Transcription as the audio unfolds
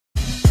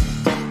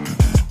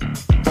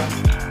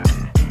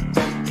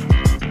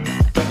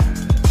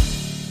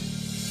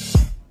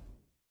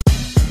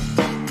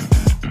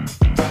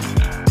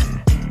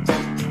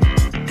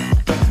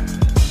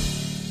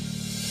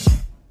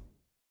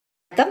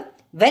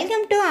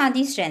Welcome to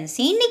Aadhi strengths.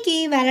 இன்னைக்கு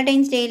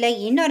Valentine's டேயில்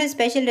இன்னொரு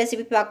ஸ்பெஷல்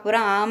ரெசிபி பார்க்க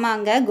போகிறோம்.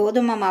 ஆமாங்க,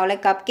 கோதுமை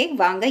மாவில் கப் கேக்.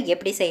 வாங்க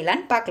எப்படி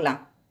செய்யலான்னு பார்க்கலாம்.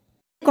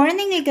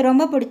 குழந்தைங்களுக்கு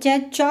ரொம்ப பிடிச்ச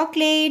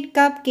chocolate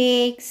cup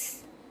cakes,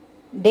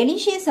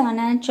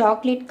 டெலிஷியஸான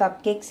chocolate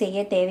cup cake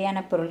செய்ய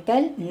தேவையான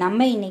பொருட்கள்.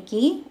 நம்ம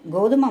இன்னைக்கு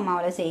கோதுமை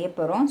மாவில் செய்ய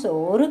போகிறோம். ஸோ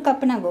 1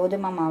 கப் நான்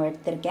கோதுமை மாவு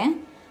எடுத்திருக்கேன்.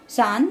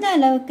 ஸோ அந்த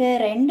அளவுக்கு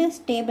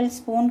 2 டேபிள்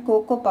ஸ்பூன்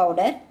கோகோ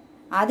பவுடர்,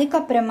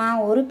 அதுக்கப்புறமா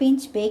 1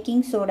 pinch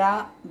baking soda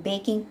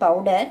baking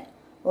powder,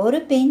 1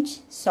 pinch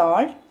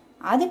salt,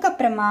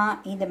 அதுக்கப்புறமா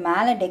இது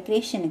மேலே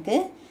டெக்கரேஷனுக்கு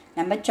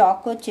நம்ம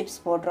சாக்கோ சிப்ஸ்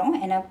போடுறோம்.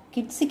 ஏன்னா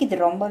கிட்ஸுக்கு இது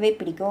ரொம்பவே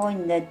பிடிக்கும்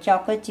இந்த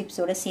சாக்கோ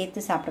சிப்ஸோடு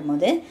சேர்த்து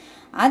சாப்பிடும்போது.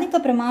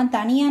 அதுக்கப்புறமா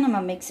தனியாக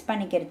நம்ம மிக்ஸ்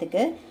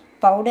பண்ணிக்கிறதுக்கு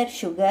பவுடர்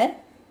சுகர்,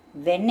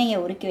 வெண்ணெயை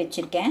உருக்கி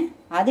வச்சுருக்கேன்.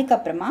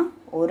 அதுக்கப்புறமா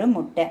 1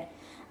 முட்டை.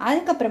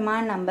 அதுக்கப்புறமா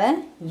நம்ம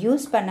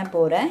யூஸ் பண்ண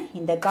போகிற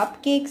இந்த கப்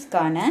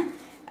கேக்ஸ்க்கான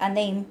அந்த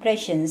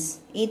இம்ப்ரெஷன்ஸ்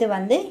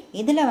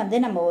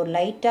இதில் நம்ம ஒரு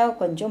லைட்டாக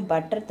கொஞ்சம்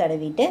பட்டர்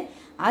தடவிட்டு,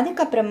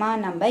 அதுக்கப்புறமா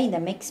நம்ம இந்த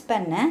மிக்ஸ்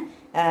பண்ண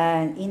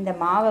இந்த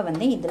மாவை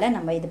இதில்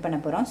நம்ம இது பண்ண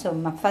போகிறோம். ஸோ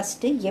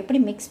ஃபஸ்ட்டு எப்படி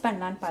மிக்ஸ்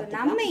பண்ணலான்னு பார்த்து,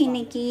 நம்ம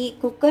இன்றைக்கி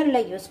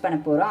குக்கரில் யூஸ் பண்ண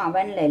போகிறோம்,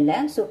 அவனில் இல்லை.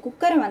 ஸோ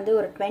குக்கரை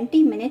ஒரு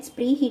 20 மினிட்ஸ்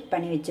ப்ரீ ஹீட்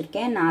பண்ணி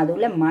வச்சுருக்கேன். நான் அது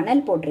உள்ள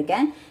மணல்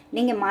போட்டிருக்கேன்.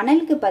 நீங்கள்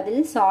மணலுக்கு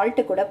பதில்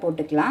சால்ட்டு கூட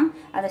போட்டுக்கலாம்.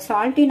 அந்த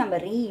சால்ட்டையும் நம்ம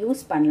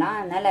ரீயூஸ் பண்ணலாம்.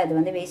 அதனால்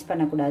அது வேஸ்ட்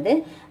பண்ணக்கூடாது.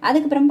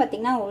 அதுக்கப்புறம்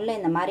பார்த்திங்கன்னா உள்ளே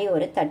இந்த மாதிரி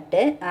ஒரு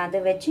தட்டு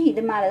அதை வச்சு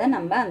இது மேலே தான்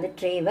நம்ம அந்த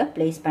ட்ரேவை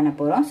ப்ளேஸ் பண்ண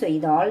போகிறோம். ஸோ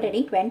இது ஆல்ரெடி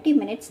 20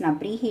 மினிட்ஸ்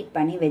நான் ப்ரீ ஹீட்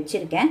பண்ணி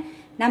வச்சுருக்கேன்.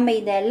 நம்ம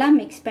இதெல்லாம்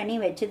மிக்ஸ் பண்ணி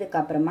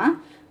வச்சதுக்கப்புறமா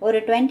ஒரு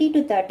 20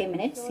 to 30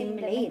 மினிட்ஸ்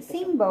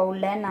மிக்சிங்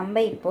பவுலில்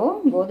நம்ம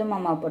இப்போது கோதுமை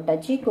மாவு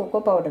போட்டாச்சு, கோகோ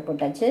பவுடர்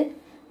போட்டாச்சு.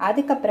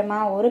 அதுக்கப்புறமா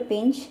 1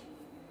 pinch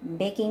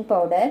baking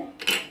powder,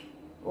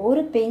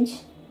 1 pinch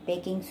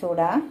baking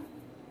soda,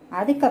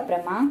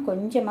 அதுக்கப்புறமா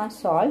கொஞ்சமாக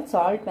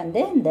சால்ட்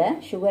இந்த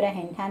சுகரை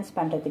என்ஹான்ஸ்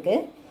பண்ணுறதுக்கு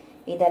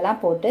இதெல்லாம்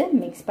போட்டு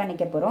மிக்ஸ்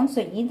பண்ணிக்க போகிறோம். ஸோ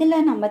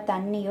இதில் நம்ம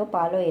தண்ணியோ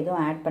பாலோ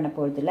எதுவும் ஆட் பண்ண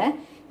போகிறதில்ல.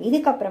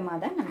 இதுக்கப்புறமா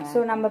தான்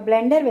நம்ம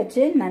பிளெண்டர்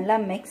வச்சு நல்லா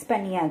மிக்ஸ்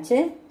பண்ணியாச்சு.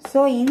 ஸோ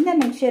இந்த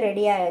மிக்சர்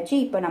ரெடி ஆயாச்சு.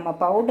 இப்போ நம்ம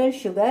பவுடர்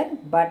சுகர்,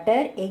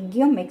 பட்டர்,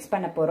 எக்கையும் மிக்ஸ்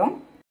பண்ண போகிறோம்.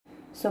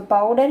 ஸோ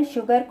பவுடர்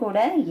சுகர் கூட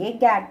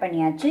எக் ஆட்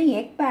பண்ணியாச்சு.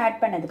 எக் ஆட்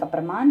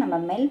பண்ணதுக்கப்புறமா நம்ம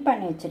மெல்ட்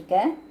பண்ணி வச்சுருக்க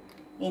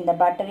இந்த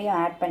பட்டரையும்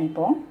ஆட்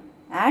பண்ணிப்போம்.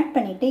 ஆட்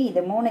பண்ணிவிட்டு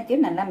இது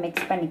மூணுத்தையும் நல்லா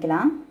மிக்ஸ்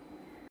பண்ணிக்கலாம்.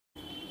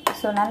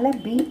 ஸோ நல்லா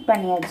பீட்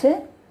பண்ணியாச்சு.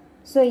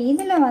 ஸோ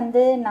இதில்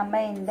நம்ம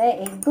இந்த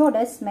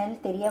எக்கோட ஸ்மெல்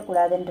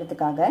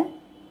தெரியக்கூடாதுன்றதுக்காக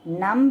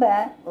நம்ம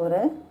ஒரு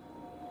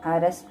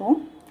 1/2 ஸ்பூன்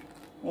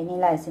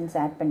வெனிலா எசன்ஸ்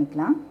ஆட்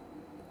பண்ணிக்கலாம்.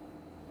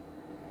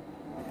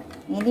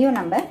 இதையும்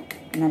நம்ம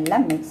நல்லா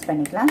மிக்ஸ்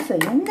பண்ணிக்கலாம். ஸோ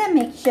இந்த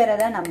மிக்சரை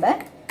தான் நம்ம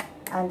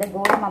அந்த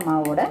கோதுமை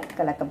மாவோட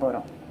கலக்க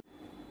போகிறோம்.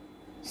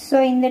 ஸோ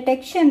இந்த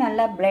டெக்ஸ்சர்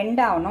நல்லா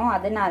பிளெண்ட் ஆகணும்.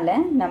 அதனால்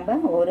நம்ம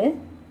ஒரு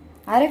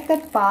 1/2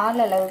 கப்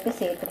பால் அளவுக்கு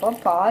சேர்த்துப்போம்.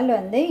 பால்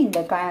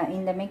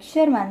இந்த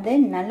மிக்சர்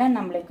நல்லா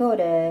நம்மளுக்கு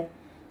ஒரு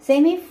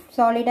செமி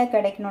சாலிடாக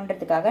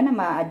கிடைக்கணுன்றதுக்காக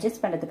நம்ம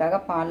அட்ஜஸ்ட் பண்ணுறதுக்காக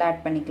பால்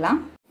ஆட் பண்ணிக்கலாம்.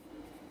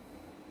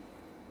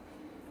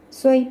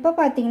 ஸோ இப்போ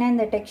பார்த்தீங்கன்னா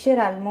இந்த டெக்ஸ்சர்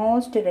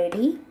ஆல்மோஸ்ட்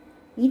ரெடி.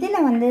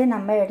 இதில்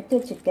நம்ம எடுத்து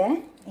வச்சுருக்க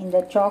இந்த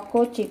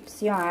சாக்கோ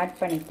சிப்ஸையும் ஆட்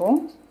பண்ணிப்போம்.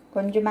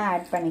 கொஞ்சமாக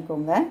ஆட்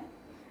பண்ணிக்கோங்க.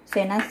 ஸோ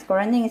ஏன்னா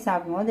குழந்தைங்க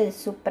சாப்பிடும்போது இது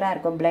சூப்பராக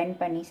இருக்கும் பிளெண்ட்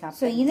பண்ணி சாப்பிடும்.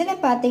 ஸோ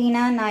இதில்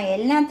பார்த்தீங்கன்னா நான்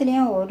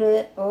எல்லாத்துலேயும்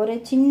ஒரு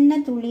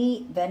சின்ன துளி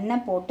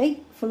வெண்ணெய் போட்டு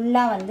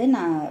ஃபுல்லாக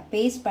நான்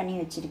பேஸ்ட் பண்ணி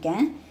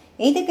வச்சுருக்கேன்.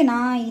 எதுக்குன்னா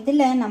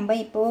இதில் நம்ம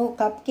இப்போது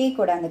கப்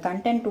கேக்கோட அந்த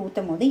கண்டென்ட்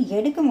ஊற்றும் போது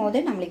எடுக்கும் போது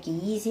நம்மளுக்கு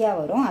ஈஸியாக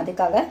வரும்.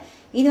 அதுக்காக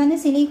இது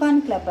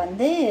சிலிகான் கிளப்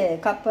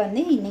கப்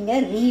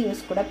நீங்கள்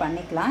ரீயூஸ் கூட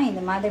பண்ணிக்கலாம்.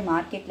 இந்த மாதிரி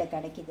மார்க்கெட்டில்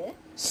கிடைக்கிது.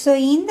 ஸோ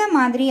இந்த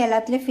மாதிரி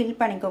எல்லாத்துலேயும் ஃபில்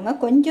பண்ணிக்கோங்க.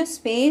 கொஞ்சம்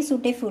ஸ்பேஸ்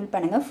விட்டே ஃபில்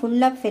பண்ணுங்கள்.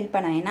 ஃபுல்லாக ஃபில்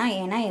பண்ண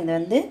ஏன்னா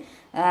இது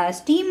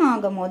ஸ்டீம்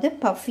ஆகும் போது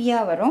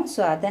பஃபியாக வரும்.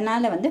 ஸோ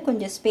அதனால்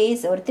கொஞ்சம்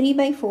ஸ்பேஸ் ஒரு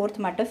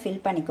 3/4 மட்டும்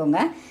ஃபில் பண்ணிக்கோங்க.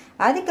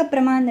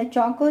 அதுக்கப்புறமா இந்த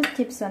சாக்கோ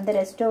சிப்ஸ்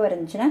ரெஸ்ட் ஓவர்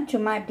இருந்துச்சுன்னா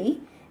சும்மா இப்படி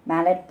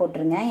மேலே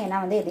போட்டுருங்க. ஏன்னா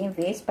எதையும்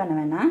வேஸ்ட் பண்ண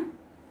வேணாம்.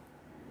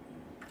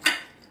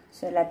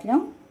 ஸோ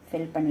எல்லாத்தையும்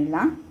ஃபில்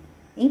பண்ணிடலாம்.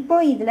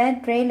 இப்போது இதில்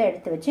ட்ரேயில்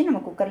எடுத்து வச்சு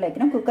நம்ம குக்கரில்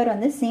வைக்கணும். குக்கர்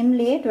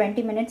சிம்லேயே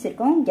 20 மினிட்ஸ்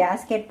இருக்கும்.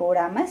 கேஸ்கெட்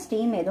போடாமல்,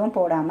 ஸ்டீம் எதுவும்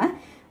போடாமல்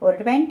ஒரு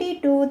 20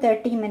 to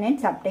 30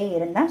 மினிட்ஸ் அப்படியே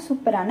இருந்தால்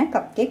சூப்பரான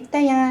கப் கேக்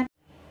தயார்.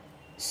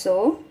 ஸோ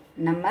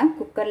நம்ம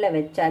குக்கரில்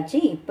வச்சாச்சு.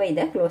 இப்போ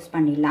இதை க்ளோஸ்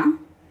பண்ணிடலாம்.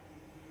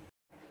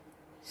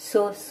 ஸோ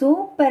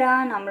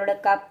சூப்பராக நம்மளோட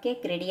கப்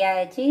கேக் ரெடி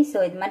ஆகிடுச்சு. ஸோ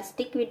இது மாதிரி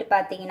ஸ்டிக் விட்டு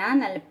பார்த்தீங்கன்னா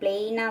நல்ல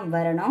பிளெயினாக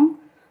வரணும்.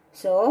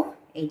 So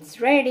it's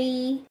ready.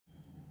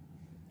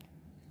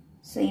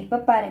 ஸோ இப்போ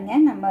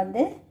பாருங்கள், நம்ம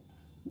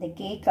இந்த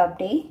கேக்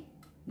அப்படியே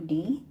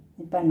இப்படி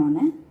இது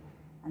பண்ணோன்னு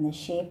அந்த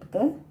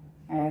ஷேப்புக்கு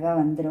அழகாக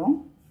வந்துடும்.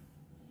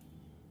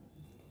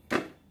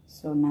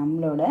 ஸோ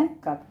நம்மளோட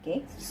cup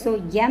cake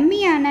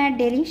யம்மியான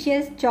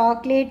delicious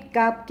chocolate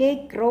cup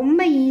cake ரொம்ப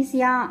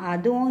ஈஸியாக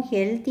அதுவும்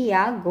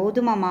ஹெல்த்தியாக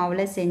கோதுமை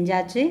மாவில்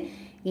செஞ்சாச்சு.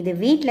 இது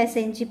வீட்டில்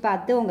செஞ்சு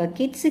பார்த்து உங்கள்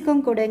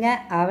கிட்ஸுக்கும் கொடுங்க.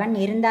 அவன்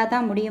இருந்தால்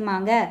தான்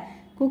முடியுமாங்க.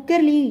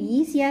 குக்கர்லேயும்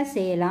ஈஸியாக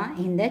செய்யலாம்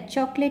இந்த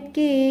சாக்லேட்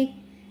கேக்.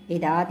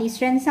 இது ஆதி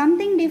strength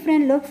something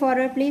different. Look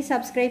forward. Please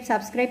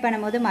subscribe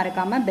பண்ணும்போது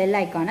மறக்காமல் பெல்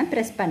ஐக்கானை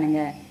ப்ரெஸ்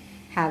பண்ணுங்கள்.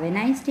 Have a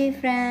nice day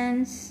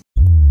friends.